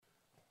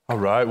All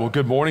right, well,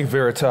 good morning,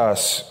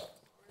 Veritas.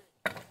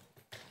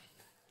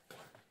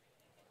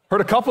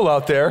 Heard a couple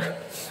out there.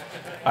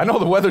 I know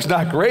the weather's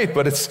not great,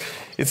 but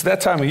it's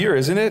that time of year,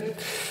 isn't it?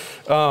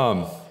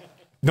 No,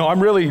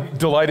 I'm really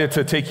delighted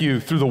to take you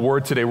through the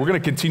Word today. We're going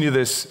to continue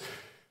this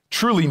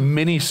truly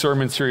mini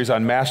sermon series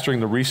on mastering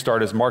the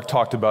restart, as Mark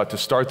talked about to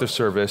start the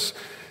service.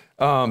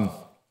 And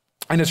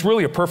it's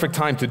really a perfect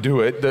time to do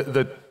it.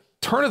 The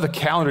turn of the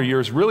calendar year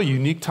is really a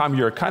unique time of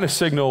year. It kind of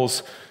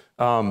signals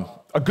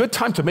a good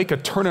time to make a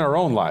turn in our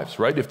own lives,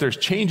 right? If there's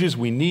changes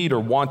we need or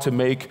want to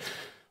make,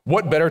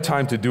 what better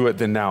time to do it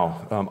than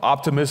now?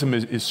 Optimism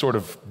is sort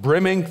of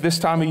brimming this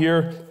time of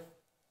year,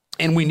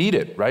 and we need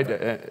it,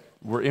 right?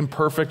 We're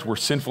imperfect, we're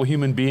sinful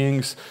human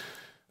beings.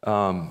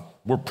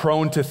 We're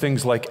prone to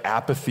things like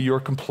apathy or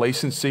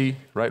complacency,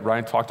 right?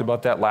 Ryan talked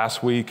about that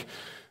last week.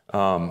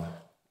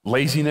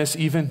 Laziness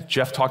even.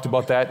 Jeff talked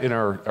about that in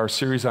our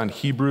series on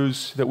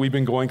Hebrews that we've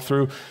been going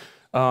through.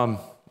 And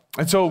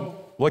so,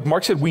 like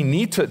Mark said, we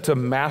need to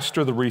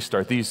master the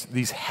restart,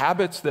 these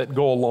habits that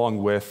go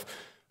along with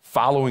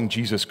following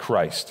Jesus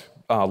Christ.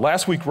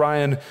 Last week,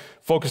 Ryan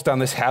focused on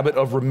this habit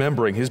of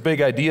remembering. His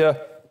big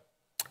idea,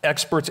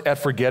 experts at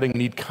forgetting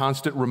need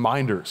constant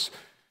reminders.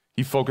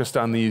 He focused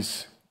on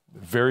these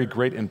very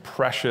great and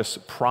precious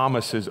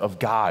promises of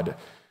God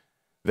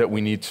that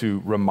we need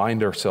to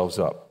remind ourselves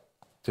of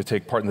to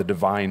take part in the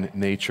divine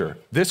nature.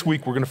 This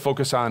week, we're going to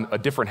focus on a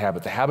different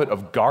habit, the habit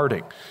of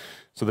guarding.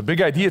 So the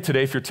big idea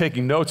today, if you're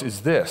taking notes,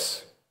 is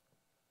this: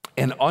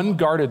 an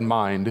unguarded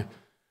mind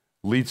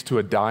leads to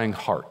a dying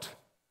heart.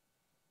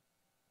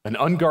 An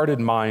unguarded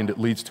mind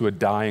leads to a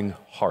dying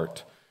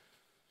heart.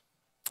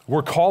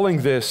 We're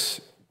calling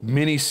this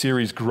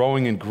mini-series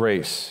Growing in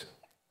Grace.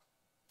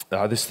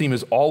 This theme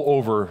is all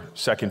over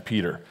 2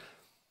 Peter.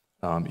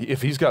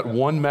 If he's got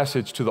one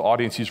message to the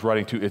audience he's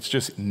writing to, it's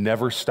just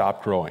never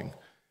stop growing.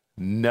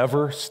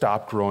 Never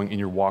stop growing in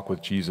your walk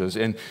with Jesus.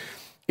 And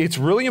it's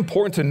really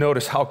important to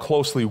notice how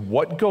closely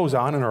what goes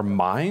on in our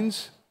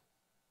minds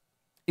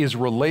is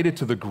related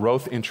to the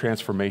growth and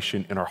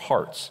transformation in our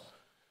hearts.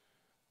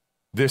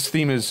 This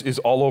theme is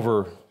all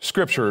over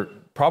Scripture.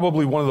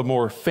 Probably one of the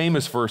more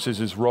famous verses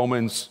is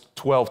Romans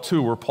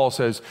 12:2, where Paul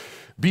says,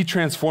 "Be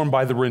transformed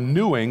by the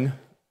renewing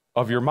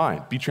of your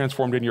mind." Be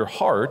transformed in your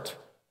heart,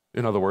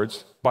 in other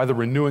words, by the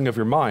renewing of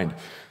your mind.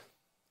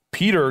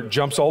 Peter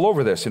jumps all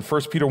over this. In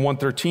 1 Peter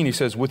 1:13, he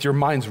says, "With your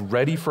minds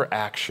ready for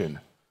action,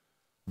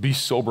 be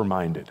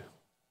sober-minded."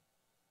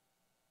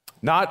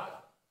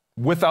 Not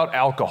without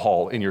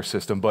alcohol in your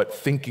system, but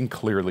thinking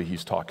clearly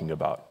he's talking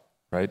about,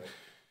 right?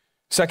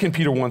 2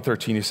 Peter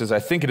 1:13, he says, "I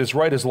think it is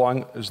right as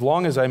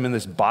long as I'm in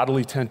this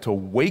bodily tent to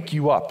wake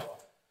you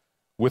up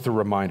with a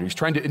reminder." He's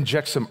trying to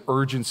inject some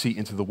urgency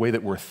into the way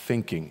that we're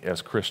thinking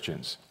as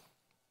Christians.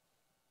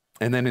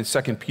 And then in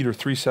 2 Peter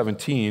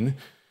 3:17,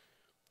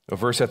 a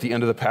verse at the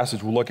end of the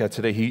passage we'll look at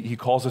today, he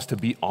calls us to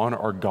be on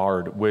our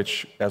guard,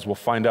 which, as we'll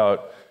find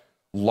out,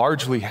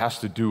 largely has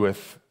to do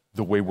with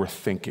the way we're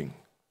thinking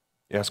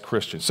as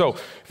Christians. So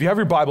if you have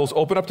your Bibles,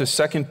 open up to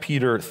 2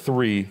 Peter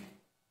 3.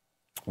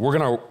 We're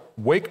going to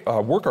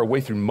work our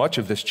way through much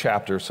of this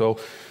chapter. So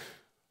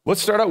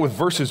let's start out with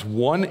verses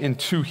 1 and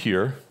 2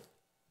 here.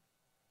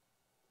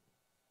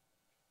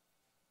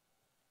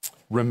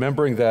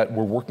 Remembering that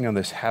we're working on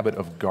this habit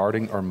of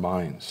guarding our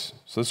minds.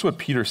 So this is what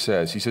Peter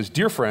says. He says,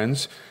 "Dear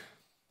friends,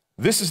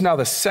 this is now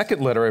the second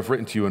letter I've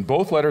written to you. In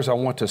both letters, I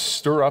want to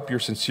stir up your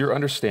sincere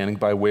understanding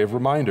by way of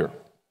reminder,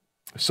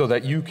 so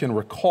that you can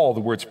recall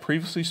the words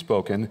previously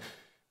spoken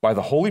by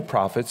the holy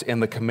prophets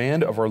and the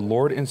command of our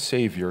Lord and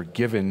Savior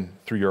given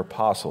through your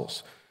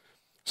apostles."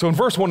 So in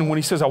verse 1, when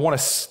he says, "I want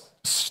to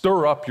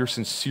stir up your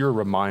sincere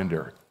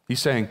reminder,"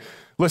 he's saying,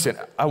 listen,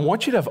 I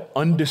want you to have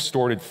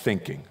undistorted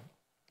thinking.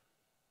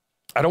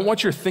 I don't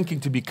want your thinking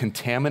to be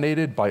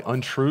contaminated by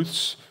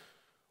untruths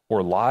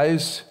or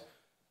lies.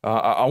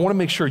 I want to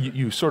make sure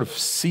you sort of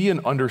see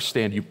and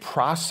understand, you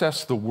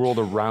process the world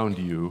around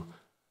you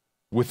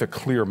with a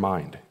clear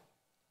mind.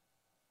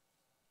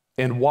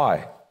 And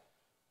why?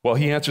 Well,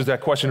 he answers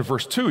that question in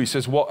verse 2. He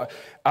says, well,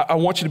 I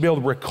want you to be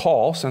able to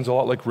recall, sounds a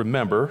lot like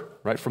remember,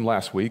 right, from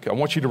last week. I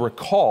want you to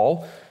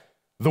recall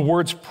the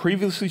words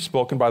previously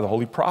spoken by the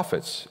holy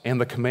prophets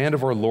and the command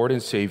of our Lord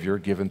and Savior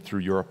given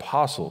through your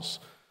apostles.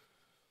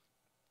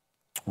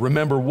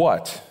 Remember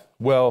what?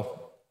 Well,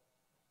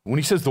 when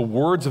he says the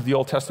words of the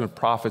Old Testament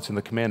prophets and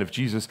the command of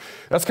Jesus,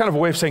 that's kind of a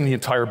way of saying the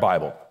entire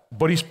Bible.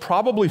 But he's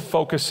probably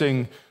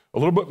focusing a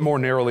little bit more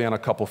narrowly on a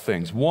couple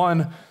things.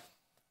 One,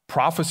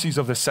 prophecies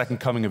of the second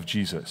coming of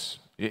Jesus.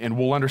 And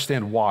we'll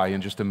understand why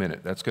in just a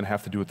minute. That's going to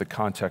have to do with the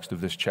context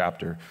of this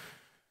chapter.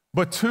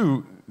 But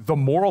two, the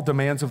moral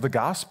demands of the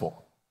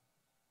gospel.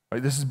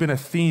 Right? This has been a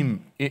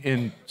theme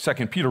in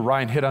 2 Peter.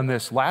 Ryan hit on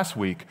this last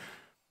week.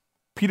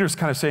 Peter's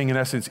kind of saying, in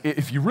essence,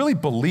 if you really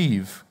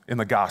believe in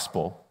the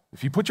gospel,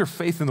 if you put your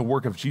faith in the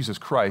work of Jesus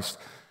Christ,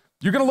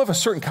 you're going to live a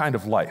certain kind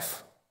of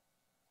life.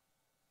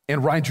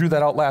 And Ryan drew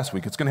that out last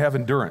week. It's going to have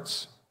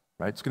endurance,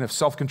 right? It's going to have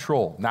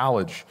self-control,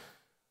 knowledge,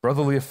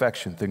 brotherly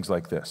affection, things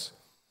like this.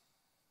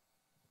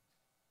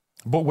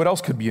 But what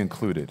else could be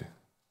included?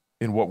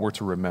 in what we're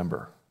to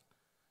remember?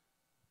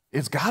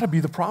 It's got to be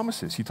the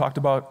promises he talked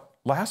about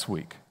last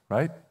week,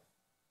 right?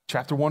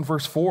 Chapter 1,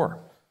 verse 4.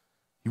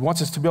 He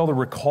wants us to be able to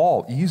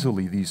recall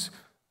easily these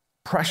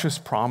precious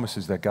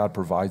promises that God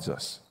provides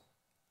us.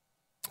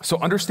 So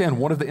understand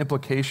one of the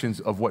implications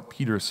of what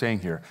Peter is saying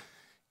here.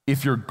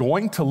 If you're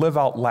going to live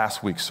out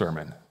last week's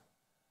sermon,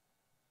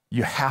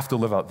 you have to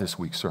live out this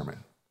week's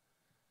sermon.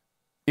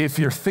 If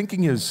your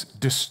thinking is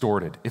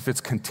distorted, if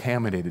it's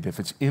contaminated, if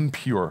it's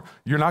impure,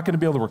 you're not going to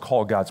be able to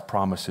recall God's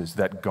promises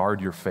that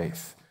guard your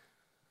faith.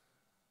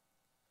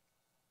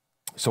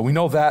 So we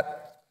know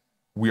that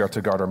we are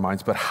to guard our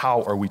minds, but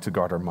how are we to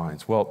guard our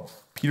minds? Well,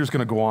 Peter's going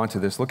to go on to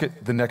this. Look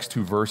at the next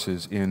two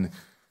verses in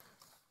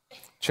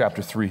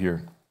chapter 3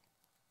 here.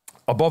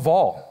 Above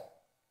all,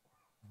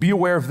 be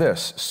aware of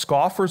this.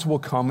 Scoffers will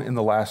come in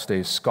the last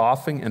days,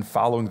 scoffing and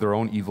following their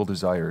own evil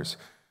desires,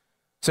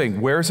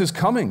 saying, where is his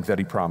coming that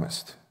he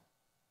promised?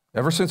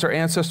 Ever since our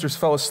ancestors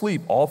fell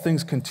asleep, all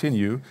things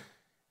continue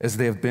as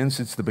they have been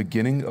since the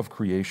beginning of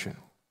creation.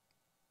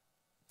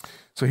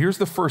 So here's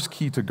the first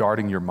key to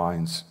guarding your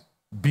minds.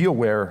 Be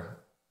aware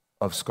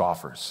of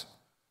scoffers.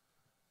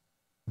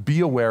 Be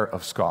aware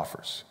of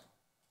scoffers.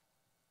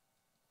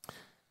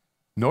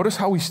 Notice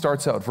how he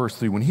starts out verse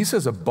 3. When he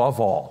says above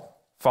all,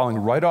 following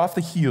right off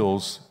the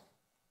heels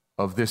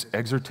of this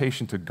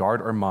exhortation to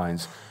guard our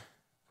minds,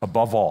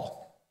 above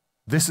all,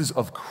 this is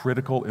of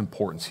critical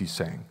importance, he's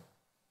saying.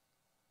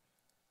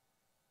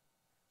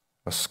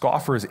 A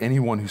scoffer is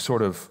anyone who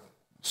sort of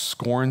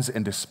scorns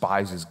and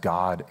despises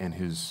God and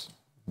his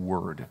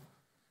word.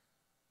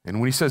 And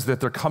when he says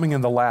that they're coming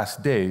in the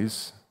last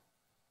days,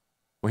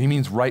 well, he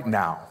means right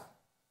now,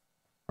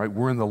 right?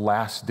 We're in the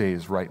last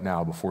days right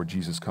now before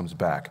Jesus comes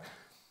back.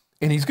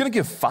 And he's going to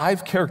give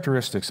 5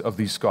 characteristics of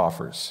these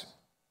scoffers.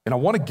 And I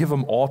want to give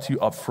them all to you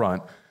up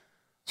front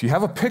so you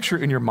have a picture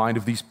in your mind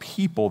of these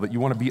people that you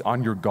want to be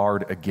on your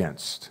guard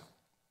against.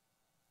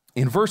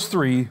 In verse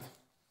 3,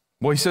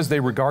 well, he says they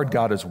regard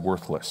God as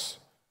worthless.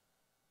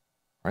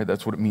 Right?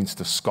 That's what it means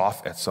to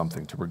scoff at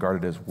something, to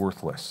regard it as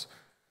worthless.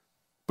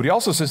 But he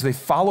also says they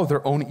follow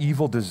their own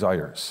evil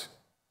desires.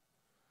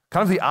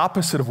 Kind of the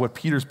opposite of what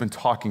Peter's been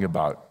talking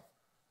about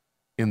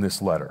in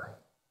this letter.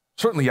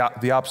 Certainly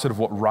the opposite of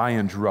what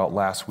Ryan drew out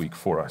last week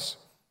for us.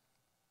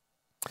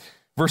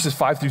 Verses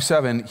 5 through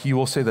 7, he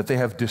will say that they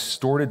have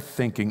distorted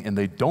thinking and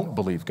they don't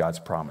believe God's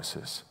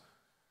promises.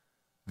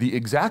 The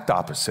exact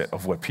opposite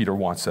of what Peter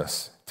wants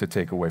us to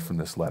take away from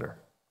this letter.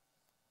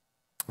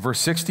 Verse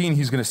 16,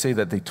 he's going to say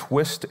that they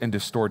twist and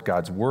distort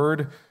God's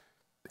word.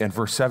 And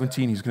verse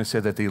 17, he's going to say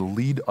that they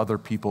lead other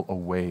people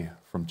away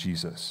from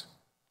Jesus.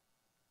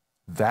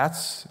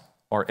 That's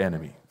our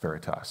enemy,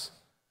 Veritas.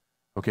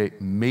 Okay,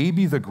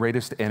 maybe the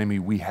greatest enemy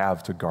we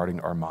have to guarding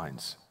our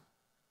minds.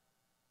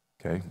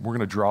 Okay, we're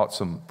going to draw out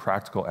some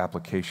practical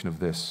application of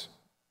this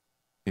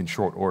in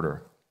short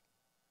order.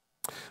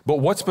 But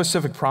what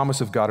specific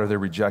promise of God are they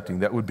rejecting?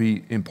 That would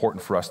be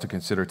important for us to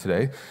consider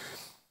today.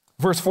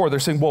 Verse 4, they're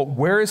saying, well,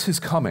 where is his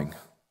coming?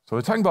 So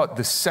they're talking about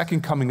the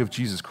second coming of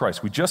Jesus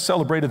Christ. We just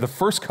celebrated the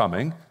first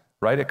coming,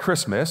 right, at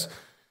Christmas.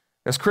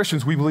 As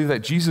Christians, we believe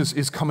that Jesus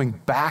is coming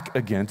back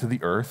again to the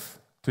earth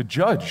to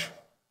judge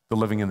the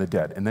living and the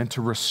dead, and then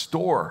to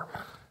restore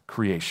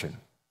creation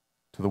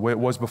to the way it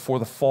was before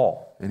the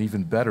fall, and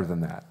even better than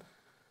that.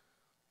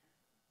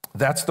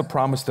 That's the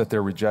promise that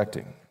they're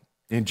rejecting.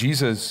 And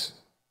Jesus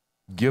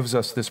gives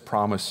us this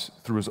promise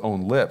through his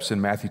own lips. In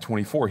Matthew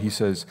 24, he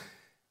says,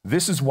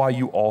 this is why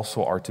you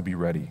also are to be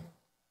ready,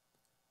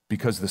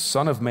 because the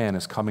Son of Man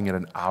is coming at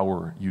an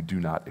hour you do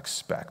not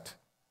expect.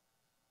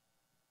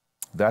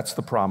 That's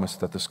the promise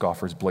that the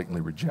scoffers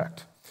blatantly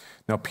reject.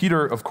 Now,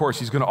 Peter, of course,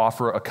 he's going to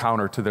offer a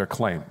counter to their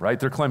claim, right?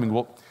 They're claiming,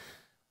 well,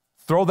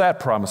 throw that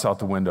promise out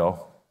the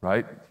window,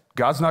 right?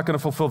 God's not going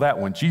to fulfill that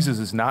one. Jesus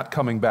is not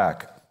coming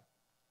back.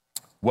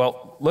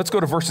 Well, let's go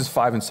to verses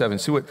 5 and 7,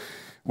 see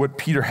what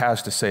Peter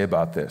has to say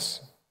about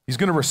this. He's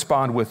going to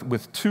respond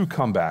with 2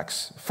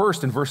 comebacks.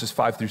 First, in verses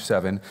 5 through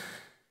 7,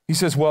 he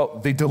says, well,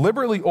 they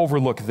deliberately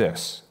overlook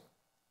this.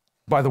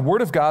 By the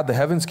word of God, the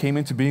heavens came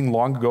into being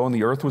long ago, and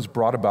the earth was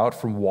brought about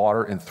from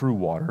water and through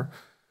water.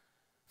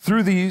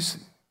 Through these,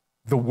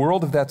 the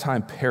world of that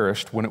time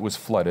perished when it was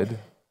flooded.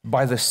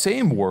 By the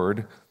same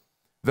word,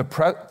 the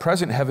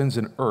present heavens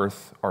and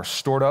earth are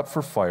stored up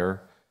for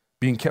fire,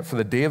 being kept for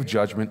the day of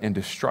judgment and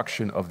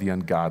destruction of the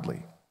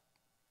ungodly.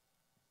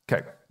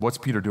 Okay, what's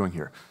Peter doing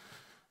here?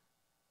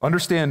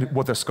 Understand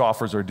what the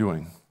scoffers are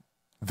doing.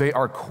 They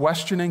are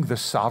questioning the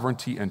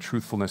sovereignty and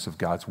truthfulness of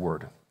God's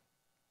word.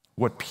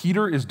 What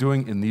Peter is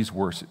doing in these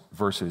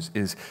verses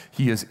is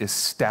he is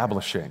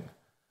establishing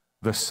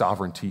the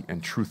sovereignty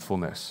and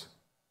truthfulness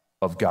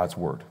of God's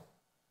word.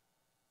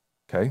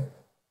 Okay?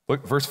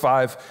 Look, verse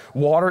 5,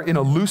 water in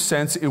a loose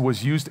sense, it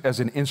was used as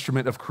an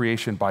instrument of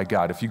creation by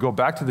God. If you go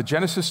back to the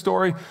Genesis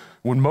story,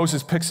 when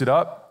Moses picks it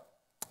up,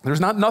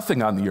 there's not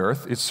nothing on the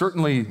earth. It's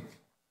certainly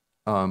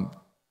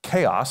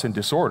chaos and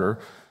disorder,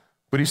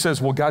 but he says,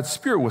 well, God's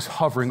Spirit was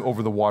hovering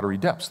over the watery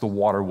depths. The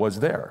water was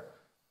there.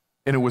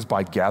 And it was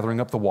by gathering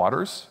up the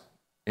waters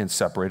and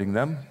separating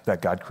them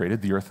that God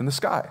created the earth and the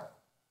sky.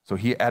 So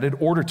he added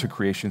order to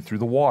creation through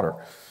the water,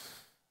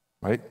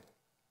 right?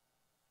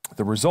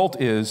 The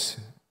result is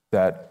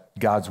that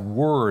God's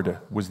word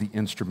was the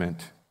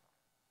instrument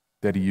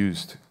that he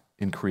used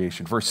in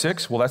creation. Verse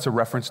 6, well, that's a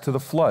reference to the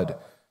flood,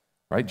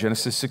 right?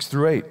 Genesis 6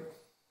 through 8.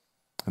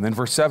 And then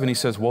verse 7, he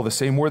says, well, the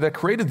same word that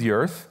created the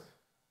earth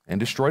and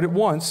destroyed it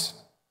once,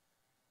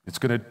 it's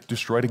going to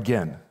destroy it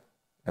again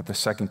at the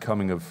second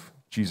coming of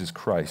Jesus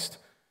Christ.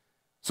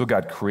 So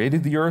God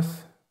created the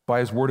earth by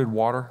his word and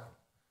water.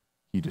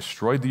 He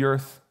destroyed the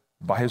earth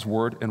by his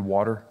word and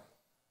water.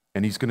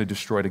 And he's going to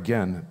destroy it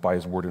again by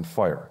his word and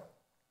fire.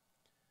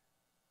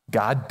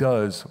 God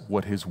does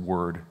what his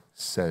word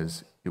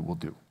says it will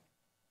do.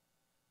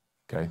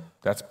 Okay?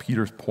 That's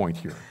Peter's point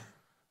here.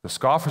 The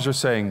scoffers are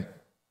saying,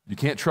 you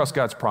can't trust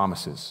God's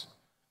promises.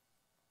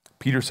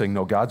 Peter's saying,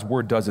 no, God's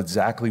word does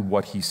exactly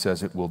what he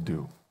says it will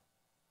do.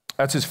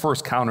 That's his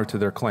first counter to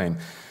their claim.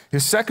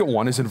 His second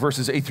one is in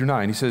verses 8 through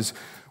 9. He says,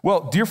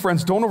 well, dear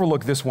friends, don't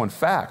overlook this one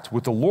fact.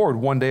 With the Lord,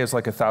 one day is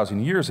like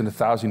 1,000 years, and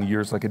 1,000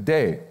 years like a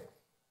day.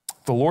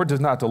 The Lord does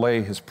not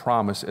delay his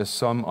promise, as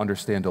some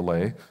understand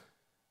delay,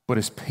 but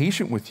is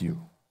patient with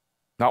you,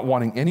 not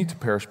wanting any to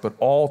perish, but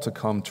all to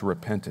come to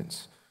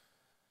repentance.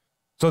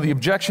 So the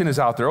objection is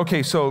out there.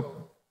 Okay,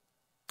 so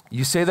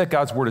you say that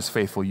God's word is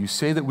faithful. You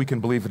say that we can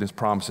believe in his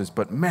promises,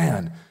 but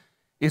man,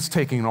 it's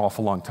taking an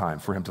awful long time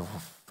for him to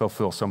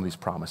fulfill some of these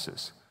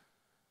promises.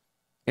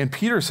 And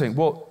Peter is saying,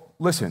 well,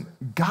 listen,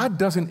 God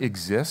doesn't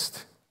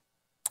exist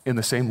in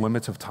the same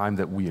limits of time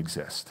that we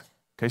exist.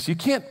 Okay, so you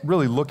can't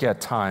really look at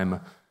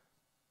time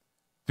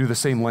through the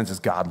same lens as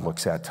God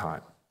looks at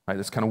time. Right?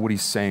 That's kind of what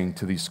he's saying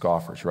to these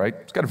scoffers, right?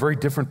 He's got a very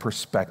different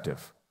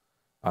perspective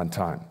on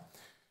time.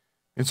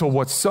 And so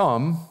what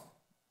some,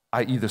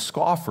 i.e. the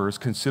scoffers,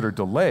 consider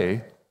delay,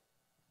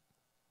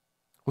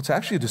 well, it's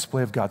actually a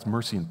display of God's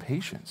mercy and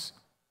patience,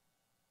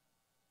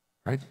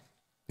 right?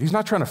 He's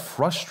not trying to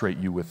frustrate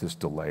you with this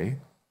delay.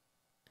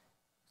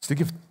 It's to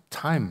give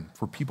time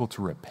for people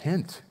to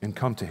repent and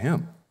come to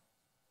him.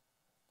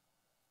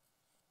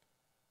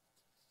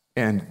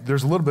 And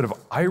there's a little bit of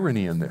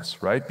irony in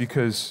this, right?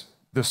 Because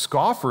the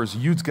scoffers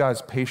use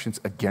God's patience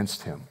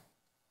against him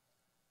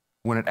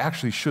when it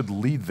actually should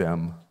lead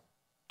them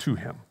to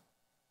him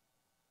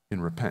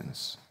in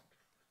repentance.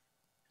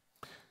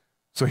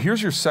 So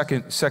here's your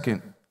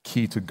second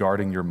key to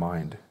guarding your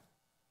mind.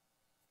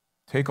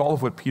 Take all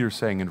of what Peter's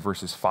saying in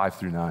verses 5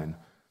 through 9.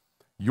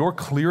 Your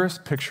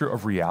clearest picture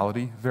of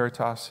reality,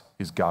 Veritas,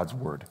 is God's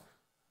word.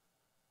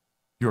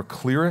 Your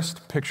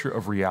clearest picture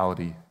of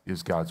reality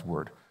is God's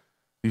word.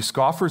 These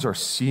scoffers are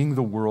seeing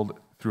the world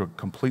through a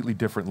completely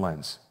different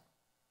lens.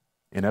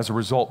 And as a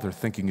result, their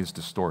thinking is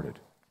distorted.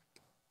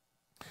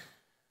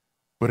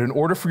 But in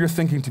order for your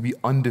thinking to be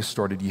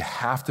undistorted, you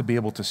have to be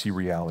able to see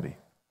reality.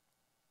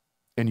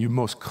 And you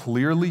most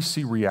clearly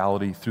see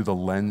reality through the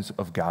lens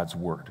of God's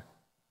word.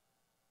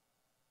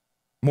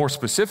 More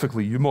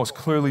specifically, you most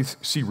clearly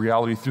see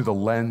reality through the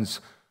lens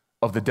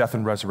of the death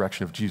and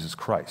resurrection of Jesus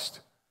Christ.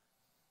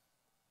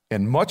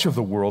 And much of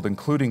the world,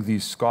 including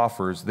these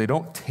scoffers, they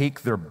don't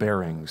take their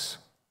bearings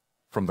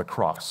from the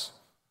cross.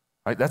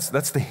 Right? That's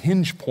the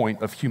hinge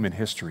point of human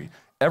history.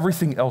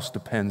 Everything else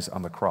depends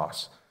on the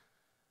cross.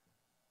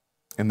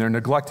 And they're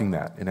neglecting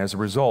that. And as a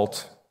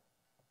result,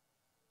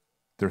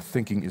 their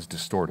thinking is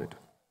distorted.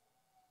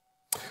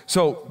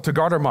 So to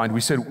guard our mind,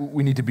 we said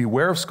we need to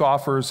beware of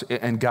scoffers,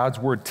 and God's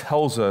word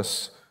tells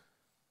us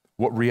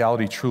what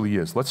reality truly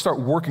is. Let's start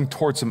working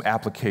towards some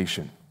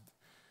application.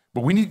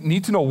 But we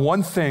need to know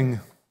one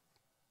thing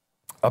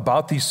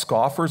about these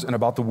scoffers and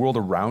about the world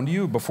around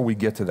you before we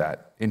get to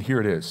that. And here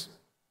it is.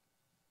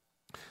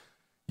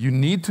 You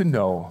need to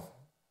know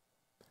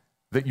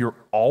that you're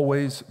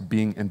always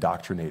being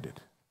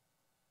indoctrinated.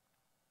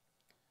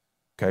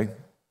 Okay?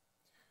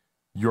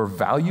 Your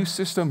value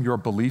system, your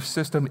belief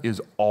system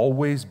is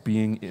always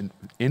being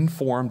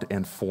informed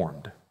and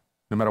formed,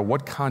 no matter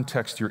what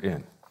context you're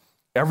in.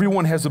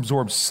 Everyone has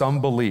absorbed some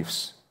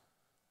beliefs,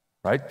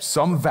 right?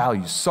 Some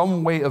values,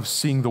 some way of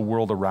seeing the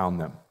world around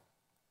them.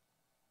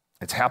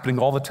 It's happening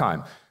all the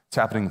time. It's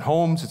happening in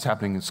homes, it's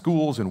happening in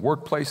schools, in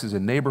workplaces,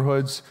 in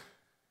neighborhoods.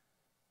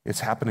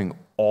 It's happening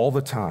all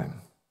the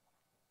time.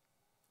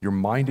 Your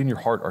mind and your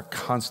heart are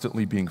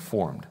constantly being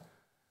formed.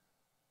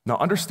 Now,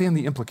 understand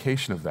the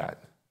implication of that.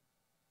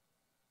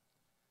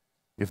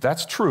 If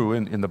that's true,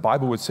 and the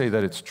Bible would say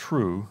that it's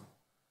true,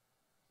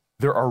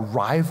 there are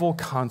rival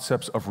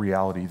concepts of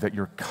reality that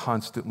you're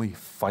constantly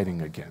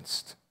fighting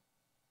against.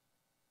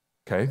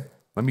 Okay?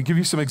 Let me give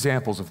you some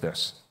examples of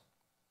this.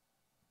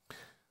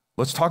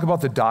 Let's talk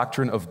about the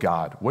doctrine of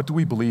God. What do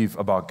we believe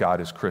about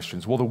God as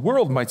Christians? Well, the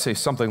world might say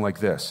something like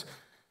this.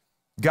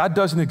 God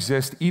doesn't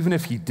exist. Even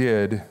if he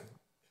did,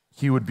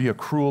 he would be a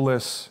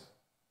cruelless,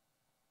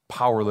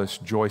 powerless,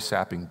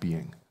 joy-sapping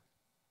being.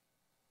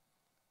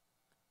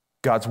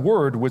 God's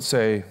word would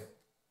say,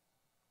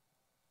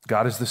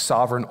 God is the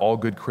sovereign,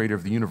 all-good creator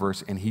of the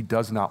universe, and he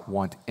does not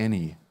want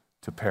any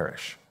to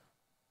perish.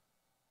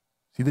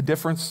 See the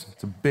difference?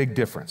 It's a big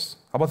difference.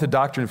 How about the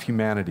doctrine of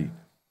humanity?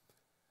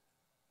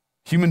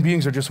 Human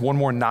beings are just one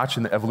more notch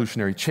in the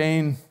evolutionary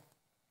chain.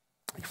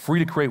 You're free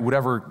to create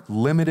whatever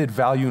limited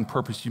value and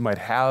purpose you might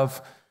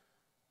have,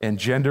 and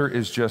gender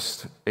is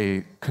just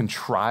a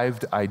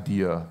contrived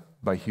idea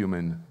by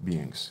human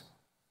beings.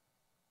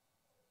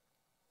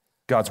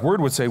 God's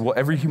word would say, well,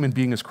 every human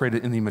being is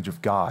created in the image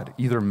of God,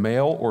 either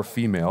male or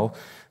female.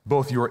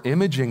 Both your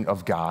imaging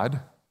of God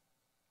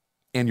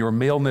and your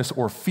maleness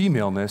or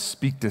femaleness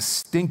speak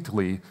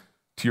distinctly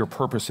to your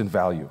purpose and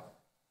value.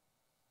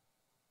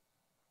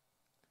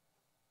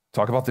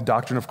 Talk about the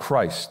doctrine of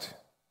Christ.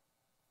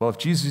 Well, if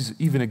Jesus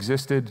even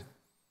existed,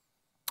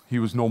 he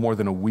was no more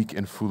than a weak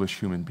and foolish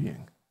human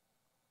being.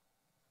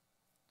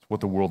 It's what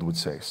the world would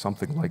say,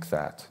 something like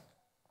that.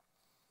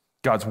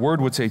 God's word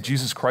would say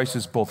Jesus Christ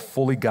is both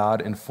fully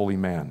God and fully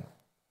man.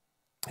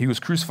 He was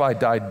crucified,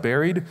 died,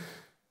 buried.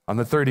 On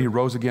the third day, he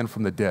rose again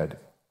from the dead.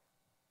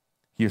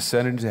 He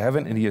ascended into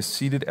heaven, and he is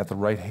seated at the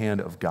right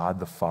hand of God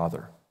the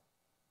Father.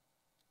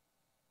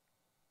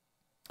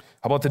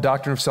 How about the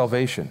doctrine of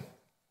salvation?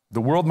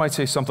 The world might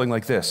say something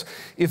like this: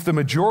 if the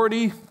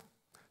majority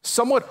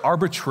somewhat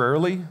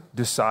arbitrarily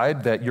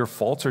decide that your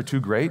faults are too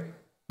great,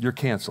 you're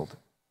canceled.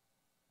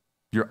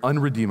 You're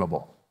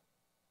unredeemable.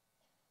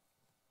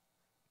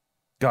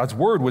 God's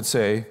word would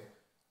say,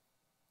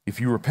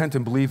 if you repent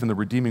and believe in the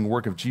redeeming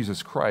work of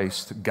Jesus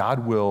Christ,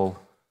 God will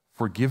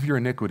forgive your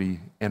iniquity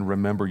and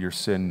remember your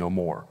sin no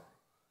more.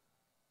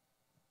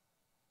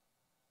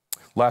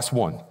 Last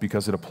one,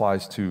 because it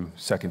applies to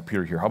 2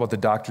 Peter here. How about the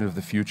doctrine of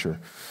the future?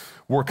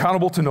 We're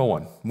accountable to no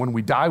one. When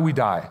we die, we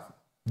die.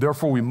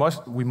 Therefore, we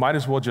might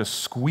as well just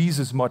squeeze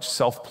as much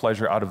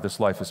self-pleasure out of this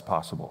life as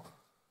possible.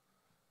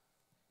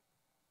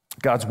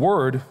 God's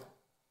word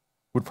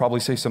would probably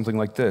say something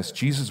like this: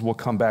 Jesus will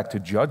come back to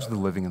judge the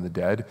living and the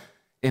dead,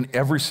 and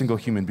every single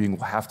human being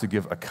will have to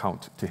give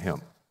account to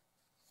him.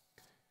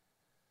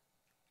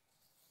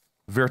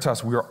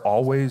 Veritas, we are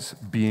always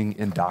being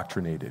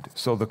indoctrinated.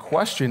 So the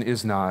question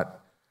is not,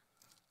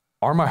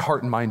 are my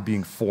heart and mind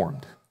being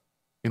formed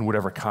in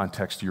whatever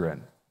context you're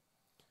in?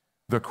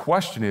 The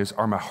question is,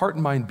 are my heart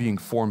and mind being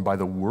formed by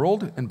the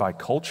world and by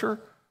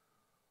culture,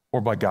 or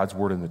by God's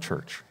word in the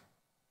church?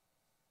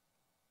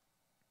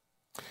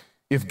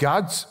 If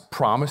God's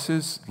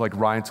promises, like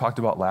Ryan talked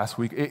about last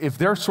week, if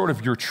they're sort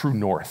of your true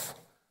north,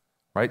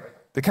 right?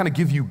 They kind of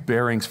give you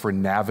bearings for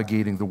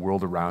navigating the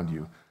world around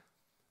you.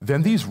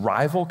 Then these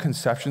rival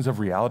conceptions of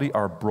reality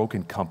are a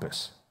broken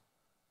compass.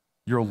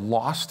 You're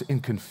lost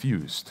and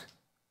confused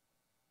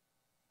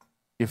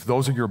if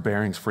those are your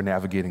bearings for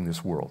navigating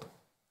this world.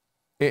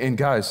 And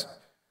guys,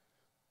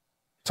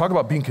 talk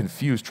about being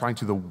confused, trying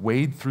to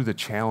wade through the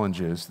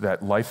challenges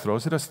that life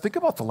throws at us. Think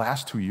about the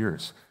last 2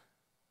 years.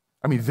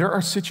 I mean, there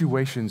are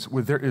situations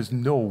where there is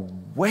no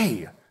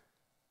way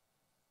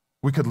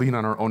we could lean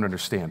on our own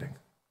understanding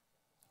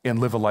and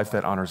live a life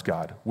that honors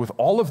God. With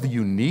all of the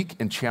unique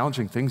and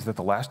challenging things that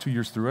the last 2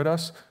 years threw at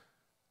us,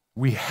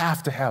 we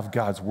have to have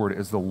God's word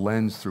as the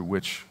lens through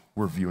which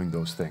we're viewing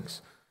those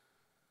things.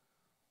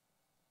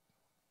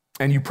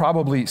 And you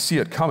probably see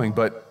it coming,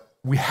 but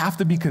we have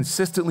to be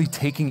consistently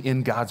taking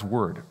in God's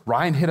word.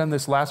 Ryan hit on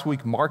this last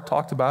week. Mark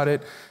talked about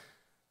it.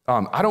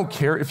 I don't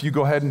care if you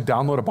go ahead and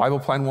download a Bible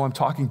plan while I'm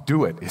talking.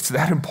 Do it. It's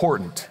that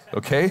important,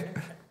 okay?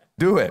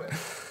 Do it.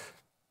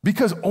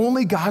 Because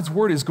only God's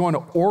word is going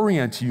to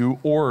orient you,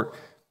 or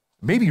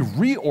maybe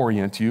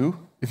reorient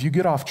you if you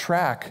get off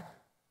track,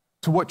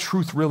 to what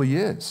truth really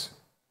is.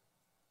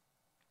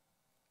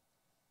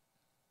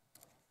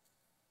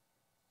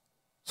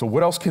 So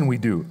what else can we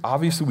do?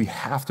 Obviously, we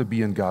have to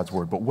be in God's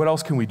word, but what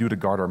else can we do to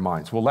guard our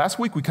minds? Well, last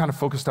week we kind of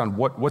focused on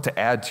what to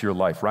add to your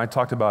life. Ryan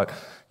talked about,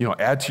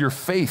 add to your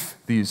faith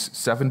these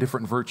 7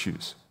 different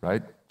virtues,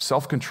 right?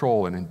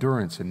 Self-control and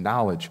endurance and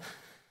knowledge.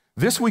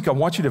 This week, I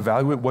want you to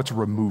evaluate what to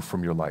remove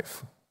from your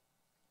life.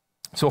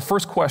 So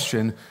first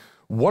question,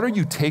 what are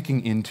you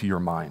taking into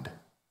your mind?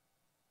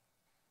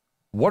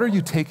 What are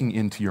you taking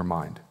into your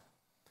mind?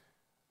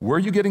 Where are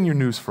you getting your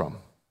news from?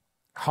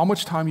 How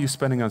much time are you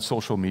spending on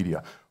social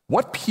media?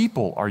 What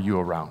people are you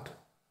around?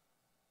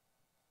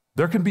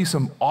 There can be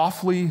some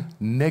awfully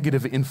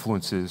negative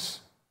influences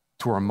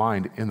to our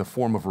mind in the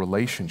form of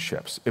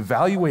relationships.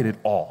 Evaluate it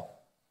all.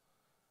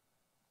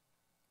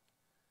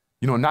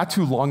 Not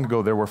too long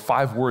ago, there were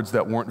 5 words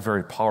that weren't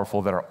very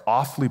powerful that are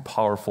awfully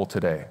powerful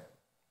today.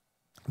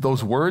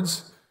 Those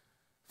words: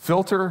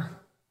 filter,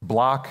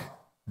 block,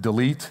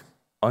 delete,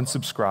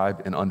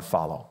 unsubscribe, and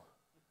unfollow.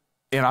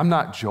 And I'm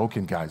not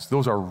joking, guys.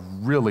 Those are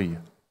really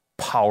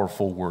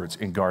powerful words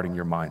in guarding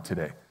your mind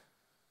today.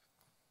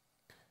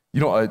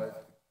 A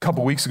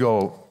couple weeks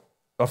ago,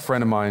 a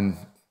friend of mine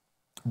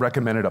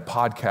recommended a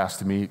podcast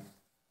to me.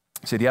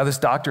 He said, this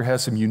doctor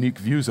has some unique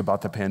views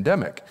about the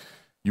pandemic.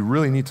 You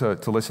really need to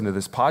listen to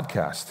this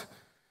podcast.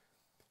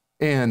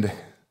 And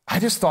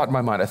I just thought in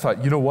my mind,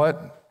 you know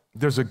what?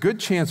 There's a good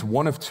chance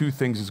one of 2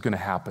 things is going to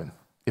happen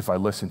if I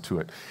listen to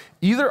it.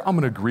 Either I'm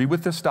going to agree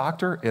with this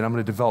doctor and I'm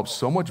going to develop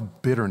so much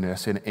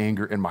bitterness and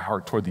anger in my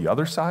heart toward the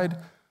other side,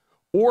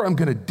 or I'm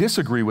going to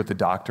disagree with the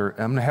doctor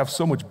and I'm going to have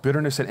so much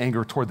bitterness and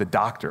anger toward the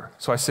doctor.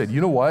 So I said, you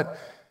know what?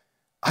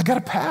 I got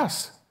to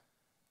pass.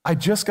 I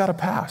just got to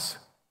pass.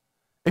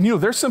 And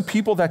there's some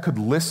people that could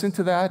listen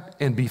to that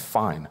and be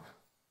fine.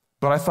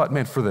 But I thought,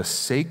 man, for the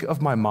sake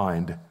of my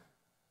mind,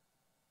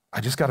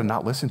 I just got to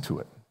not listen to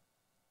it.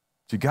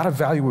 So you got to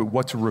evaluate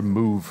what to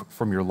remove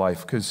from your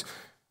life, because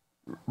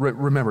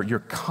remember, you're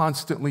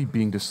constantly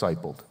being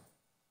discipled.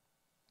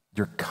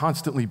 You're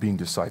constantly being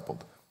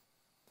discipled.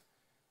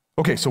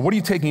 Okay, so what are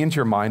you taking into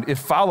your mind? It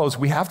follows,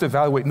 we have to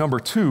evaluate number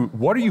 2,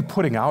 what are you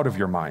putting out of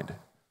your mind?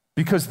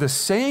 Because the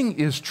saying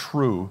is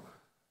true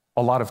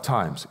a lot of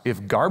times.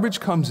 If garbage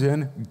comes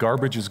in,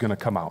 garbage is going to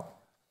come out.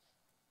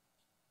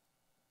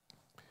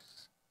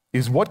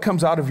 Is what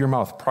comes out of your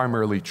mouth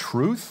primarily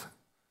truth,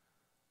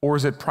 or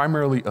is it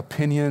primarily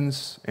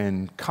opinions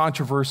and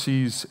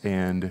controversies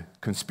and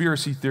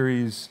conspiracy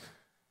theories,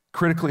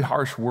 critically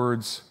harsh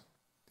words?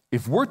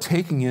 If we're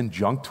taking in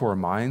junk to our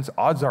minds,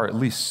 odds are at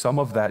least some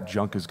of that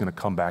junk is going to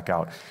come back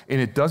out.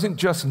 And it doesn't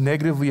just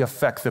negatively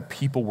affect the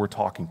people we're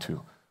talking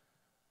to.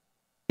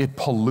 It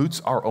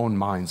pollutes our own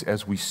minds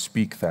as we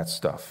speak that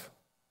stuff.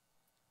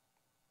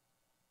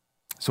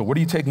 So what are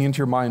you taking into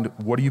your mind?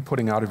 What are you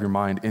putting out of your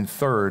mind? And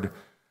third,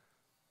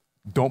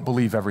 don't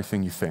believe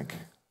everything you think.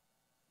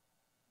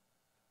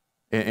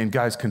 And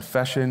guys,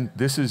 confession,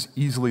 this is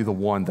easily the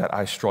one that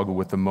I struggle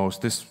with the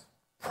most. This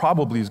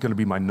probably is going to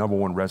be my number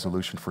 1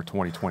 resolution for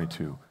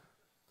 2022.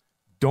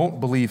 Don't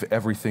believe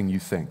everything you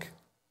think.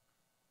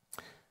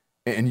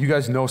 And you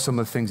guys know some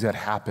of the things that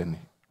happen,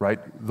 right?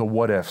 The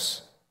what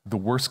ifs, the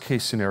worst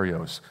case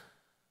scenarios,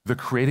 the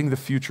creating the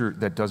future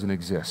that doesn't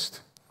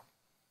exist.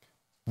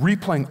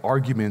 Replaying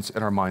arguments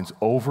in our minds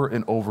over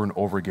and over and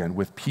over again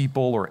with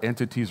people or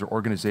entities or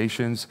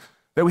organizations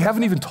that we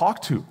haven't even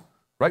talked to,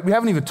 right? We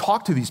haven't even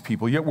talked to these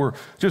people, yet we're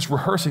just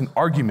rehearsing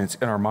arguments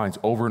in our minds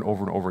over and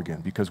over and over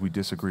again because we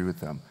disagree with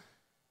them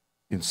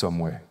in some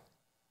way.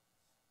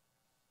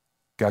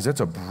 Guys, that's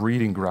a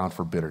breeding ground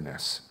for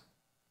bitterness.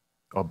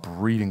 A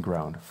breeding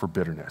ground for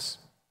bitterness.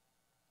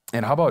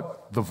 And how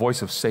about the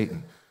voice of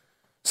Satan?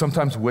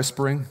 Sometimes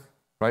whispering,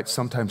 right?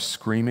 Sometimes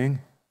screaming,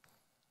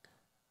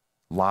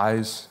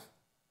 lies,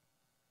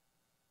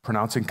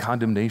 pronouncing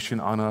condemnation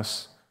on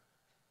us,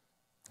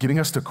 getting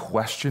us to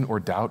question or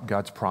doubt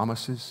God's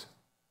promises.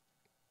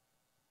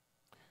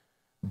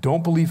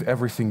 Don't believe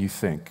everything you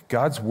think.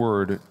 God's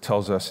word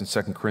tells us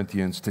in 2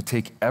 Corinthians to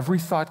take every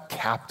thought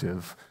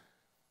captive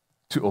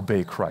to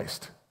obey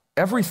Christ.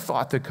 Every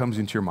thought that comes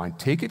into your mind,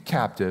 take it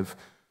captive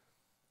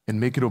and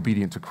make it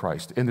obedient to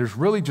Christ. And there's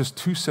really just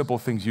 2 simple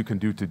things you can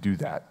do to do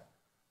that.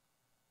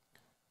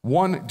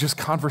 One, just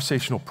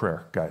conversational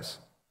prayer, guys.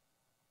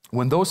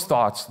 When those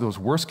thoughts, those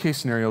worst case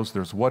scenarios,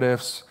 there's what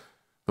ifs,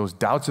 those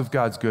doubts of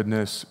God's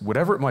goodness,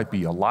 whatever it might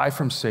be, a lie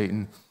from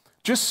Satan,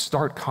 just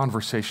start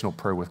conversational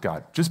prayer with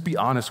God. Just be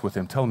honest with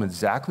him. Tell him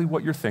exactly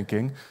what you're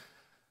thinking.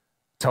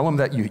 Tell him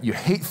that you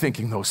hate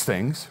thinking those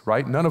things,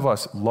 right? None of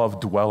us love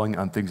dwelling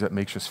on things that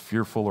makes us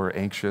fearful or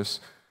anxious.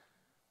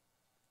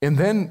 And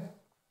then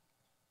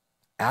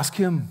ask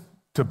him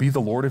to be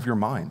the Lord of your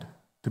mind,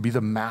 to be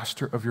the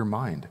master of your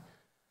mind.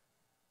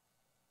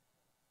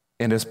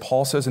 And as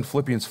Paul says in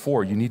Philippians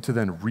 4, you need to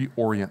then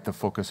reorient the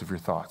focus of your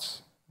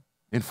thoughts.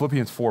 In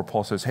Philippians 4,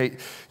 Paul says, hey,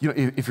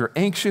 if you're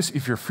anxious,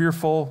 if you're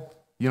fearful,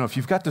 if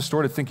you've got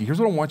distorted thinking, here's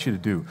what I want you to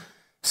do.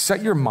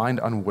 Set your mind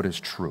on what is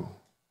true.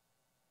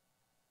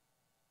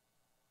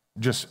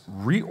 Just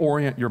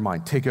reorient your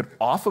mind. Take it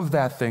off of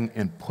that thing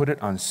and put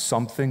it on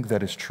something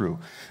that is true.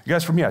 You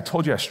guys, for me, I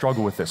told you I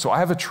struggle with this. So I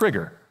have a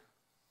trigger,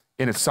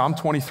 and it's Psalm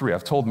 23.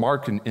 I've told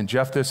Mark and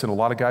Jeff this and a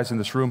lot of guys in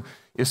this room.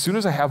 As soon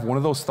as I have one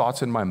of those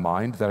thoughts in my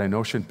mind that I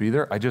know shouldn't be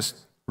there, I just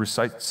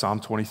recite Psalm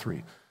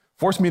 23.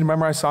 Force me to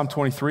memorize Psalm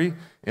 23,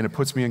 and it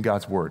puts me in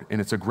God's word. And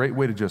it's a great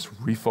way to just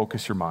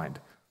refocus your mind.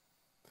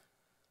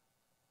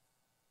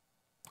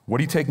 What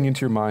are you taking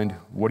into your mind?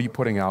 What are you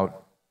putting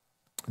out?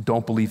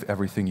 Don't believe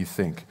everything you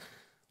think.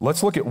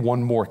 Let's look at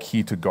one more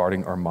key to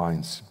guarding our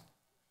minds.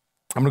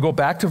 I'm going to go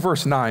back to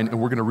verse 9, and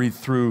we're going to read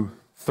through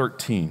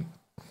 13.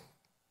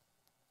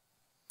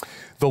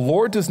 The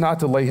Lord does not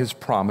delay his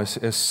promise,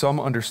 as some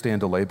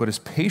understand delay, but is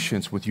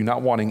patient with you,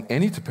 not wanting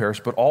any to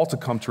perish, but all to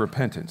come to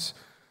repentance.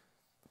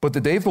 But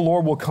the day of the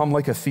Lord will come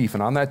like a thief,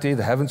 and on that day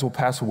the heavens will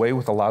pass away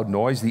with a loud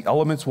noise, the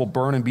elements will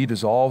burn and be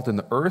dissolved, and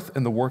the earth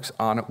and the works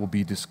on it will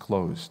be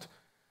disclosed.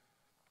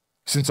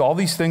 Since all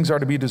these things are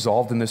to be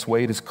dissolved in this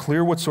way, it is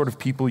clear what sort of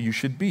people you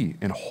should be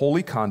in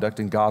holy conduct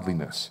and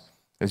godliness,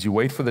 as you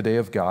wait for the day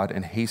of God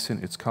and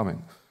hasten its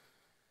coming.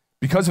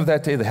 Because of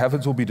that day, the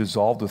heavens will be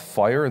dissolved with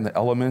fire, and the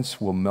elements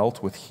will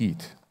melt with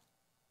heat.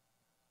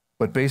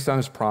 But based on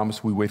his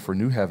promise, we wait for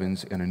new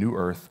heavens and a new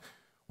earth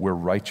where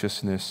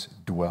righteousness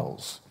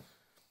dwells.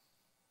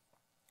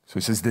 So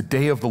he says, the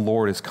day of the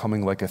Lord is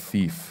coming like a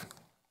thief.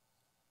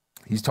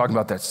 He's talking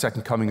about that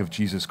second coming of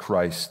Jesus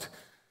Christ,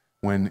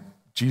 when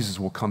Jesus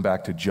will come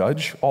back to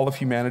judge all of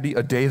humanity,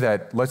 a day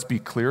that, let's be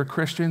clear,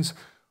 Christians,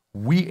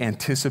 we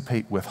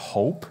anticipate with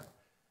hope,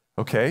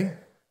 okay?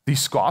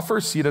 These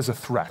scoffers see it as a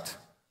threat,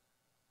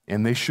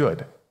 and they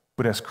should.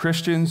 But as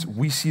Christians,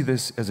 we see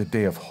this as a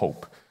day of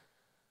hope.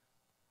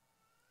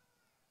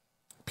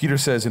 Peter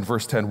says in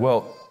verse 10,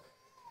 well,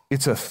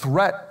 it's a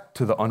threat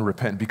to the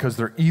unrepentant because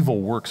their evil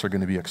works are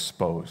going to be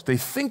exposed. They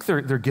think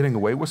they're getting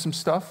away with some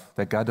stuff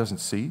that God doesn't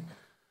see,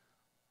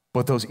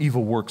 but those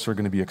evil works are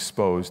going to be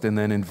exposed. And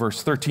then in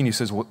verse 13, he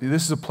says, well,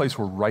 this is a place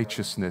where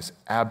righteousness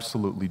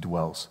absolutely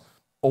dwells.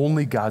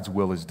 Only God's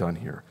will is done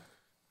here.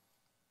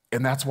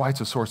 And that's why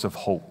it's a source of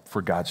hope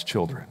for God's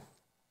children.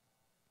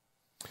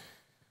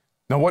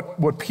 Now,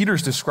 what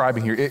Peter's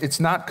describing here, it's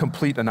not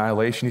complete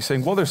annihilation. He's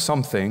saying, well, there's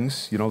some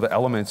things, the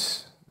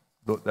elements,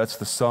 that's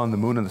the sun, the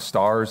moon, and the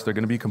stars, they're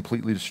going to be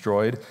completely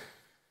destroyed.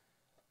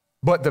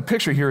 But the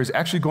picture here is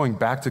actually going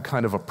back to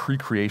kind of a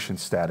pre-creation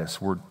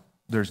status where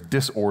there's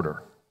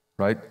disorder,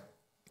 right?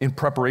 In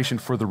preparation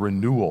for the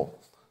renewal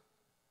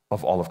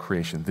of all of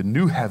creation. The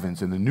new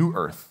heavens and the new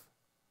earth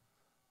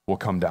will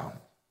come down.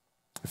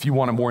 If you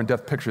want a more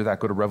in-depth picture of that,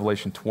 go to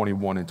Revelation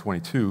 21 and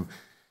 22.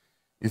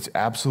 It's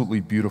absolutely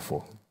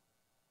beautiful.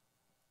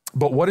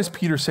 But what is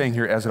Peter saying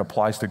here as it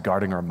applies to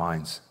guarding our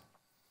minds?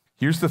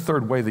 Here's the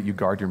third way that you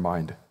guard your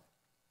mind.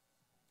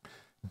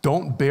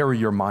 Don't bury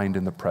your mind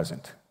in the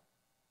present.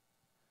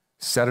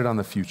 Set it on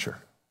the future.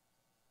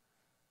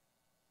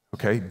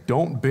 Okay?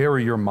 Don't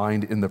bury your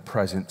mind in the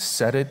present.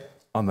 Set it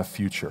on the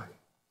future.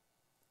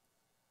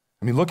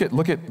 I mean, look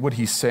at what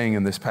he's saying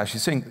in this passage.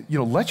 He's saying,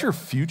 let your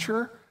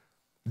future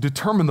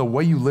determine the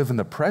way you live in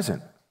the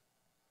present.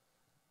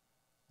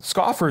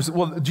 Scoffers,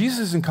 well, Jesus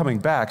isn't coming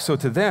back, so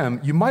to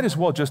them, you might as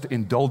well just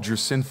indulge your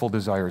sinful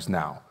desires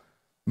now.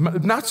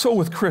 Not so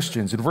with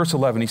Christians. In verse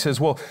 11, he says,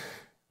 well,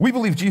 we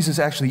believe Jesus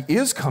actually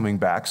is coming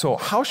back, so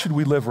how should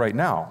we live right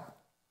now?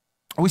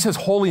 Well, he says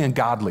holy and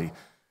godly,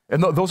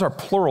 and those are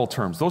plural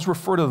terms. Those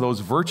refer to those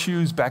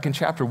virtues back in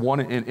chapter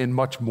 1 and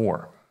much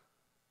more,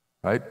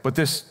 right? But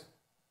this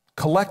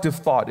collective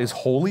thought is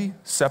holy,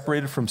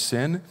 separated from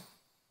sin,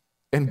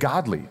 and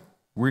godly.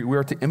 We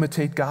are to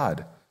imitate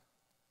God.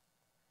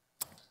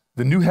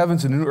 The new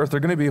heavens and new earth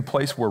are going to be a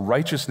place where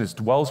righteousness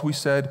dwells, we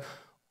said.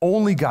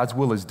 Only God's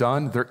will is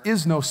done. There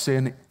is no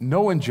sin,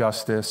 no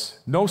injustice,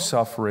 no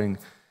suffering.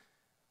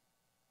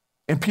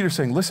 And Peter's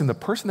saying, listen, the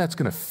person that's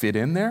going to fit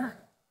in there,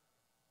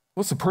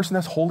 well, it's the person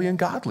that's holy and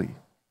godly.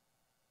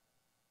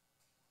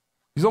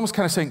 He's almost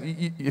kind of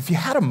saying, if you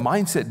had a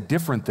mindset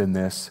different than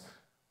this,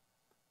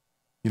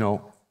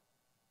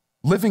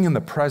 living in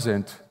the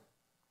present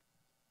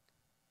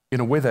in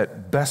a way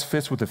that best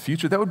fits with the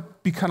future, that would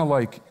be kind of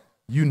like,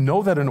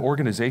 that an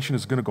organization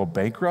is going to go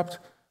bankrupt,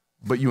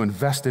 but you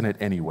invest in it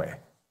anyway,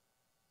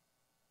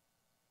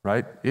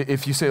 right?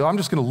 If you say, I'm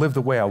just going to live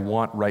the way I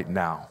want right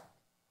now,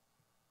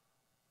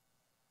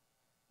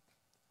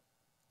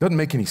 doesn't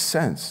make any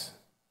sense.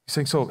 He's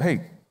saying, so,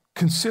 hey,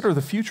 consider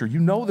the future. You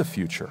know the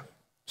future.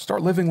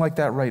 Start living like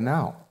that right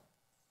now.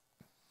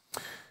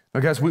 Now,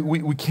 guys,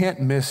 we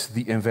can't miss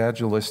the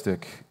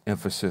evangelistic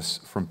emphasis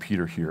from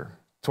Peter here.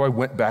 So I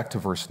went back to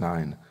verse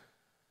 9.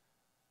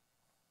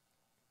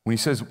 When he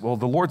says, well,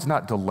 the Lord's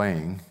not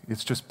delaying,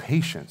 it's just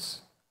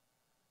patience.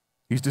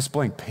 He's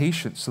displaying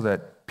patience so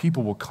that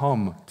people will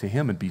come to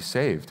him and be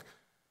saved.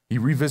 He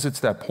revisits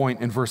that point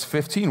in verse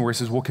 15 where he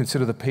says, we'll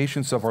consider the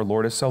patience of our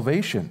Lord as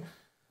salvation.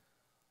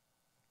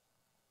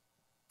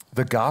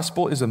 The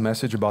gospel is a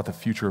message about the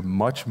future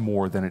much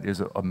more than it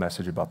is a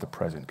message about the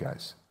present,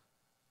 guys.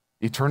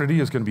 Eternity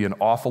is going to be an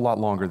awful lot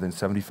longer than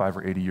 75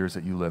 or 80 years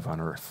that you live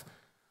on earth.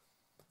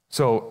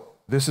 So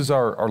this is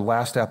our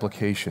last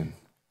application.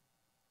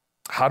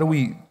 How do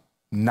we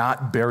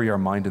not bury our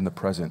mind in the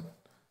present?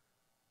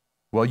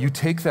 Well, you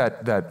take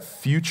that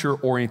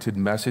future-oriented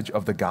message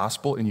of the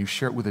gospel and you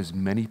share it with as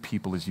many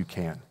people as you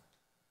can.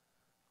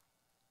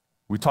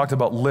 We talked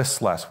about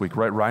lists last week,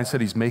 right? Ryan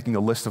said he's making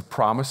a list of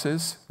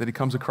promises that he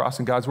comes across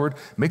in God's word.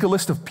 Make a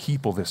list of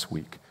people this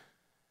week.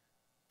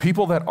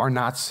 People that are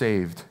not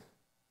saved,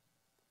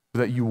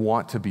 that you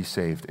want to be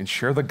saved, and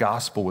share the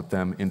gospel with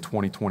them in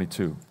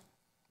 2022.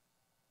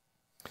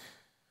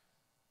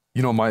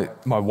 My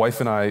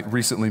wife and I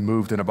recently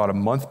moved, and about a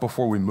month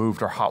before we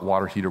moved, our hot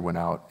water heater went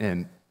out.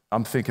 And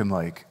I'm thinking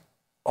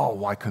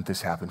why couldn't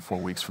this happen 4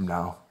 weeks from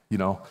now?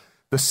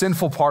 The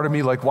sinful part of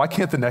me, why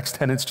can't the next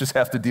tenants just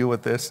have to deal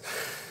with this?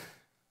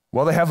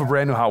 Well, they have a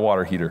brand new hot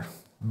water heater.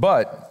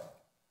 But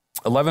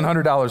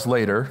 $1,100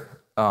 later,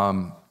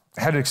 I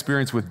had an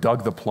experience with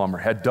Doug the plumber.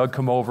 Had Doug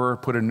come over,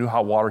 put in a new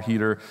hot water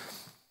heater.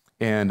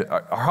 And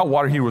our hot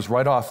water heater was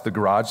right off the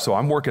garage. So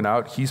I'm working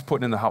out. He's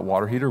putting in the hot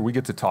water heater. We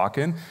get to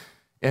talking.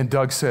 And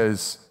Doug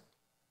says,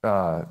 he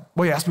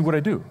asked me what I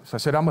do. So I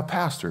said, I'm a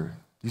pastor.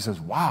 He says,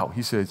 wow.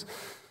 He says,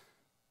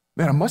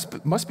 man,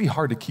 it must be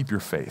hard to keep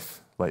your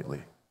faith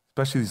lately,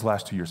 especially these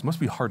last 2 years. It must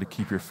be hard to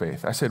keep your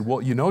faith. I said,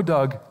 well,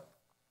 Doug,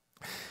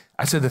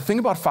 I said, the thing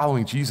about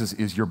following Jesus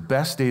is your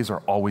best days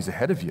are always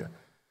ahead of you.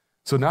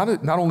 So not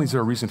only is there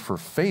a reason for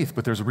faith,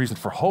 but there's a reason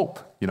for hope,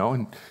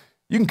 and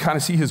you can kind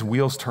of see his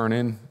wheels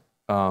turning,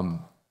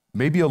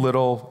 maybe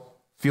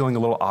feeling a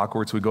little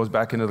awkward. So he goes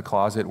back into the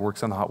closet,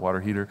 works on the hot water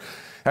heater.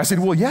 I said,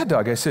 well, yeah,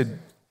 Doug. I said,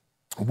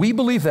 we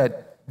believe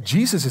that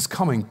Jesus is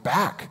coming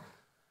back.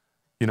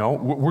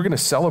 We're going to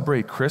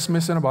celebrate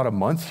Christmas in about a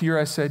month here,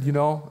 I said,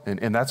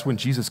 and that's when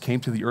Jesus came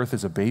to the earth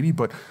as a baby,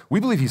 but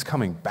we believe he's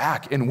coming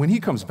back. And when he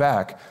comes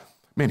back,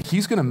 man,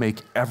 he's going to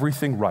make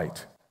everything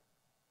right.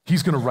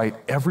 He's going to right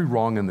every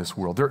wrong in this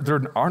world.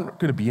 There aren't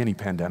going to be any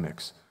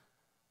pandemics.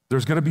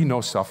 There's going to be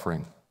no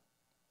suffering,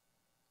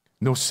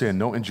 no sin,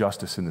 no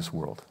injustice in this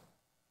world.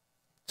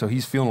 So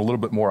he's feeling a little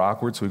bit more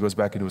awkward, so he goes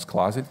back into his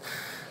closet,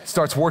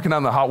 starts working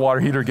on the hot water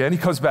heater again. He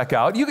comes back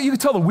out. You can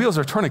tell the wheels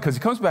are turning because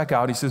he comes back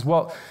out. He says,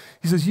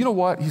 you know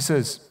what? He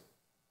says,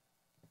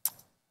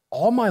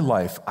 all my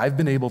life, I've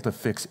been able to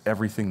fix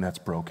everything that's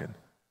broken.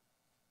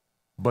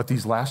 But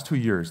these last 2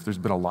 years, there's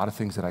been a lot of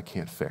things that I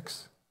can't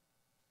fix.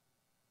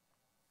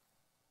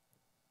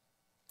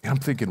 And I'm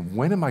thinking,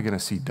 when am I going to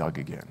see Doug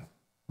again,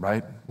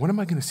 right? When am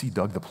I going to see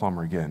Doug the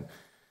plumber again?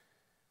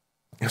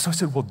 And so I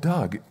said, well,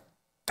 Doug,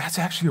 that's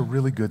actually a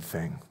really good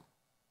thing,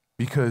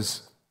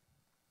 because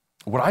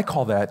what I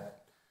call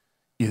that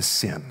is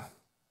sin,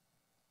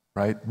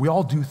 right? We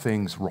all do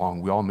things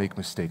wrong. We all make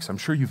mistakes. I'm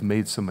sure you've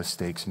made some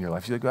mistakes in your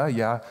life. You're like, oh,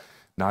 yeah,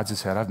 nods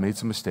his head. I've made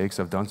some mistakes.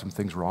 I've done some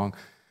things wrong. I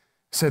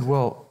said,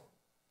 well,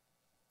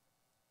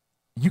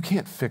 you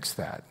can't fix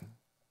that.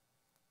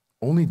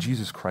 Only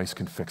Jesus Christ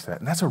can fix that.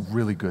 And that's a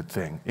really good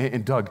thing.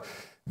 And Doug,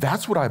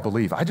 that's what I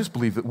believe. I just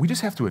believe that we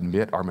just have to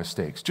admit our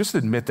mistakes. Just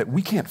admit that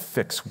we can't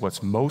fix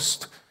what's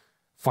most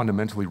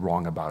fundamentally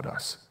wrong about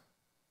us.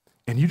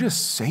 And you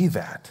just say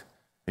that,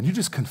 and you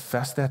just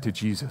confess that to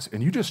Jesus,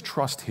 and you just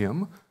trust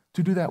him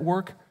to do that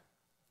work,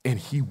 and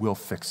he will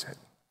fix it.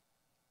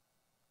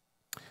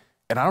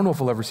 And I don't know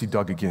if I'll ever see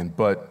Doug again,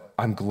 but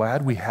I'm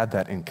glad we had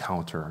that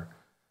encounter.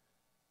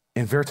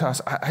 And Veritas,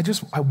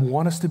 I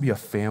want us to be a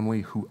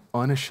family who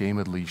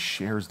unashamedly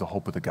shares the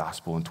hope of the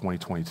gospel in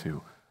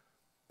 2022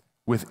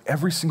 with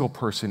every single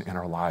person in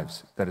our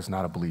lives that is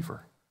not a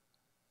believer.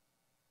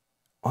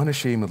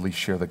 Unashamedly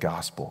share the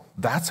gospel.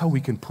 That's how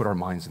we can put our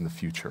minds in the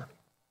future.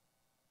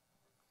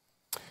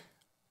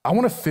 I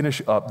want to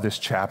finish up this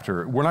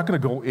chapter. We're not going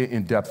to go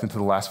in depth into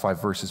the last 5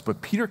 verses,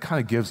 but Peter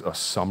kind of gives a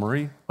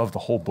summary of the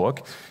whole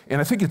book, and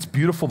I think it's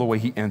beautiful the way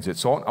he ends it.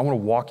 So I want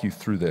to walk you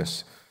through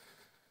this.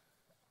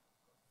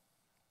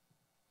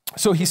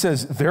 So he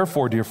says,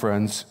 therefore, dear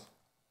friends,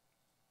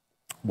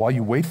 while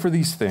you wait for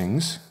these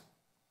things,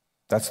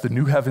 that's the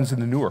new heavens and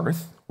the new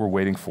earth we're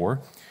waiting for,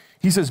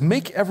 he says,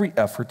 make every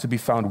effort to be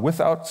found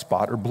without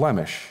spot or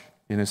blemish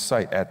in his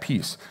sight, at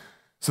peace.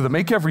 So the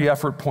make every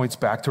effort points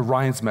back to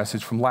Ryan's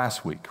message from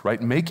last week,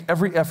 right? Make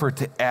every effort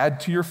to add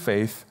to your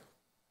faith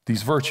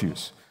these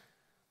virtues.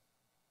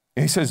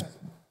 And he says,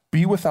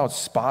 be without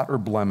spot or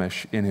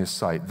blemish in his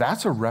sight.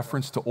 That's a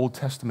reference to Old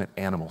Testament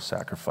animal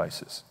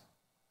sacrifices.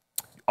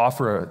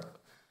 Offer an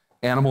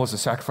animal as a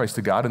sacrifice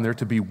to God, and they're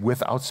to be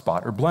without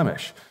spot or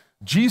blemish.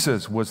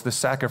 Jesus was the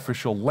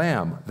sacrificial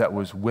lamb that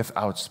was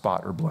without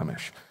spot or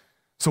blemish.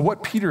 So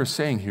what Peter is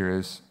saying here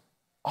is,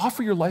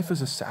 offer your life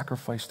as a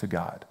sacrifice to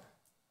God,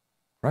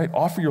 right?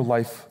 Offer your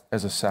life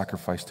as a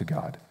sacrifice to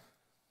God.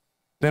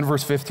 Then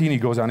verse 15, he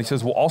goes on, he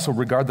says, well, also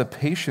regard the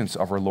patience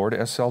of our Lord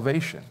as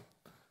salvation.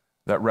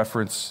 That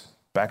reference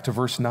back to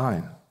verse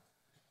 9.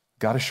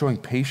 God is showing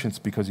patience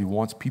because he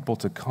wants people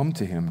to come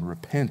to him and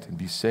repent and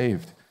be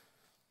saved.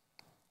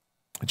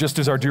 Just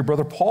as our dear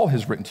brother Paul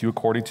has written to you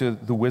according to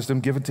the wisdom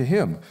given to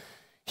him.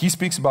 He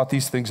speaks about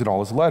these things in all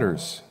his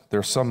letters. There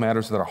are some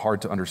matters that are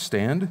hard to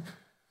understand.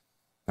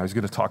 Now he's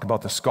going to talk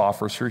about the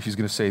scoffers here. He's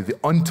going to say the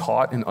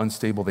untaught and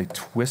unstable, they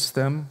twist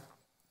them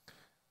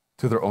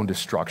to their own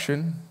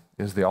destruction,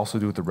 as they also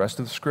do with the rest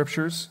of the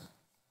scriptures.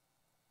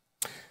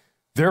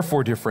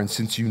 Therefore, dear friends,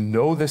 since you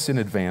know this in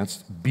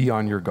advance, be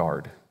on your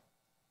guard.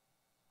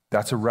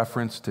 That's a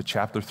reference to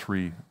chapter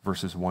 3,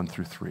 verses 1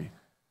 through 3.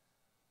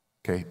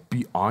 Okay,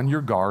 be on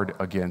your guard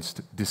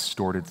against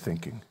distorted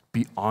thinking.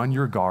 Be on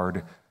your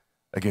guard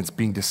against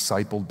being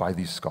discipled by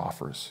these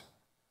scoffers.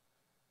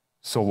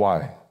 So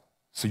why?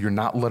 So you're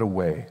not led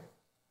away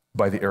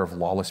by the air of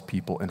lawless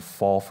people and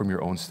fall from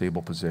your own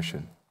stable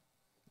position.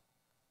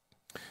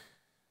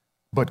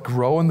 But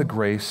grow in the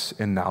grace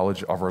and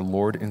knowledge of our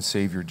Lord and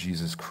Savior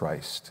Jesus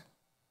Christ.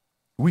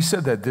 We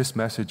said that this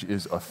message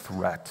is a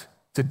threat,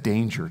 it's a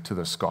danger to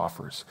the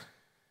scoffers.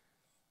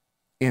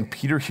 And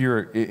Peter here,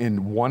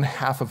 in one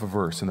half of a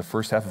verse, in the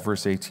first half of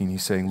verse 18,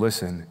 he's saying,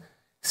 listen,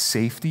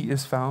 safety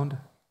is found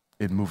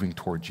in moving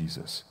toward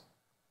Jesus.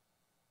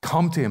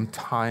 Come to him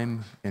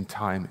time and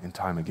time and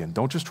time again.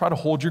 Don't just try to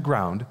hold your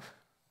ground,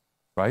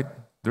 right?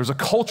 There's a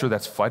culture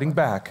that's fighting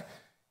back.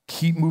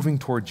 Keep moving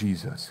toward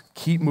Jesus.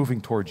 Keep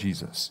moving toward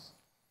Jesus.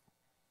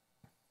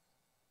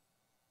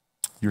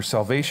 Your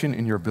salvation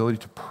and your ability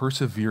to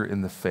persevere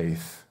in the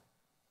faith,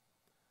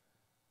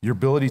 your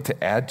ability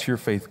to add to your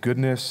faith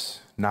goodness,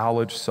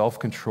 knowledge,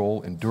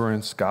 self-control,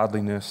 endurance,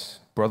 godliness,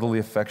 brotherly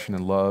affection,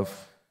 and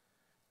love,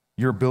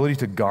 your ability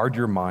to guard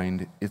your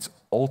mind, it's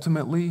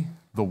ultimately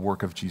the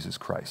work of Jesus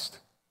Christ.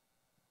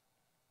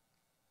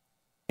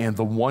 And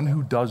the one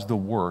who does the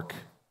work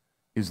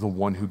is the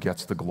one who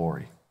gets the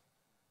glory.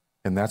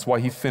 And that's why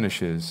he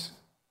finishes,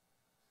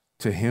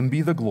 to him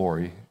be the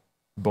glory,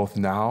 both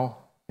now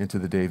and to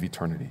the day of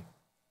eternity.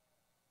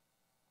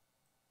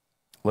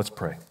 Let's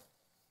pray.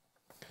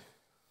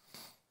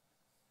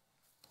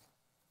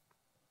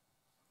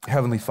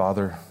 Heavenly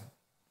Father,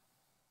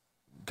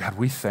 God,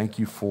 we thank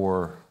you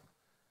for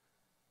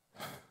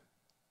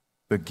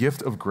the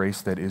gift of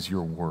grace that is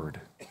your word.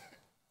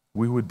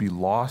 We would be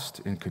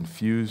lost and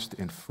confused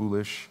and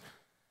foolish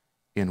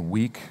and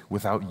weak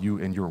without you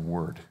and your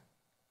word.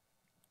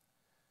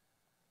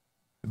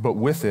 But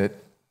with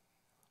it,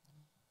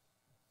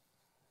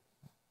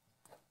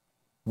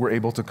 we're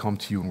able to come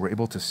to you and we're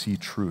able to see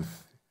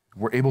truth.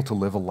 We're able to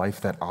live a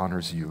life that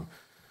honors you.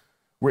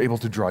 We're able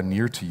to draw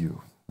near to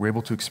you. We're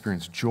able to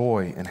experience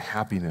joy and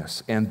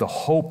happiness and the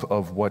hope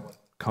of what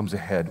comes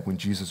ahead when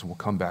Jesus will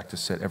come back to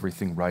set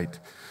everything right.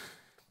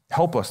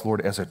 Help us,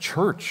 Lord, as a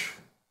church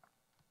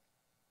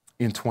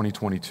in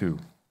 2022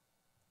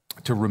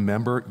 to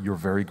remember your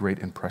very great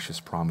and precious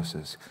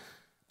promises,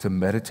 to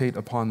meditate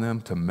upon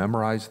them, to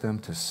memorize them,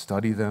 to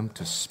study them,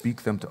 to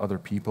speak them to other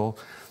people.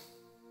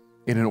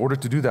 And in order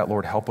to do that,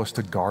 Lord, help us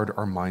to guard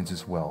our minds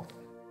as well.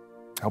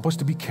 Help us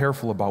to be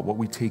careful about what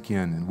we take in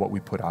and what we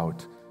put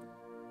out.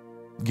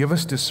 Give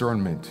us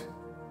discernment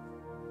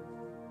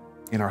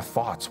in our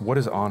thoughts, what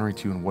is honoring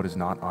to you and what is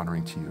not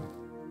honoring to you.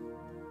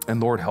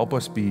 And Lord, help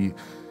us be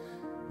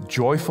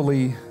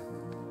joyfully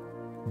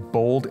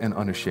bold and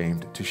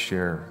unashamed to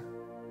share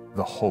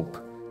the hope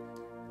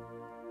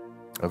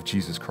of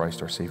Jesus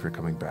Christ, our Savior,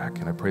 coming back.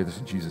 And I pray this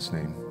in Jesus'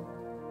 name.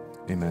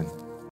 Amen.